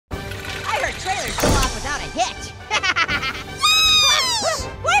trailers go off without a hitch.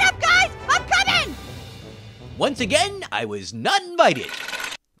 Wait up, guys! I'm coming! Once again, I was not invited.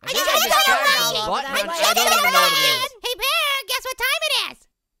 I don't know what it is. Hey, Bear, guess what time it is?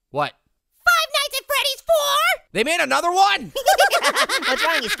 What? 5 Nights at Freddy's 4! They made another one? What's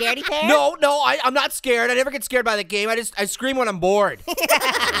wrong, you scaredy pear? No, I'm not scared. I never get scared by the game. I scream when I'm bored. I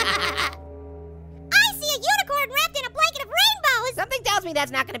see a unicorn wrapped in a blanket of rainbows! Something tells me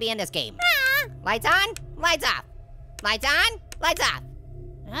that's not gonna be in this game. Lights on, lights off. Lights on, lights off.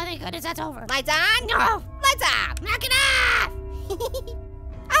 Oh, thank goodness that's over. Lights on, lights off. Knock it off!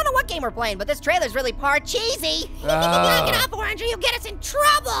 I don't know what game we're playing, but this trailer's really cheesy. Knock it off, Orange, or you'll get us in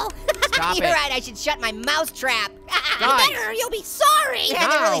trouble! Stop You're it. right, I should shut my mouse trap. You better or you'll be sorry! Yeah,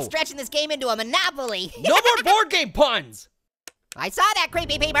 they're really Ow. stretching this game into a monopoly. No more board game puns. I saw that,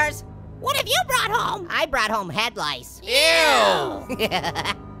 creepy peepers. What have you brought home? I brought home head lice. Ew.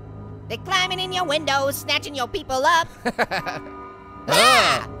 They're climbing in your windows, snatching your people up.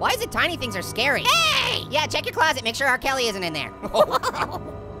 Why is it tiny things are scary? Hey! Yeah, check your closet, make sure R. Kelly isn't in there.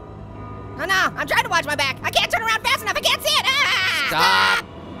 Oh no, I'm trying to watch my back. I can't turn around fast enough, I can't see it. Stop.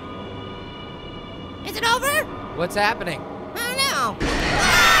 Is it over? What's happening? I don't know.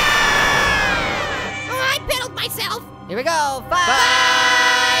 Oh, I piddled myself! Here we go,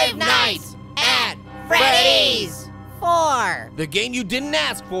 5 Nights at Freddy's 4. The game you didn't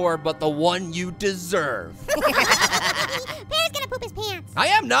ask for, but the one you deserve. Bear's gonna poop his pants. I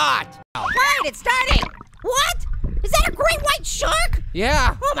am not. Quiet, it's starting. What? Is that a great white shark?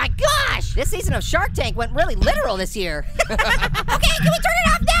 Yeah. Oh my gosh! This season of Shark Tank went really literal this year. Okay, can we turn it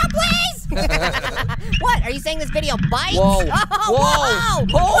off now, please? What, are you saying this video bites? Whoa. Oh,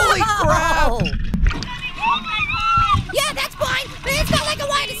 Whoa. Holy crap. Yeah, that's fine. But it's not like I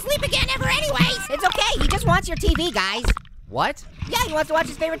wanted to sleep again ever anyways. It's okay, he just wants your TV, guys. What? Yeah, he wants to watch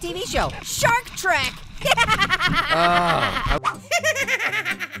his favorite TV show, Shark Trek.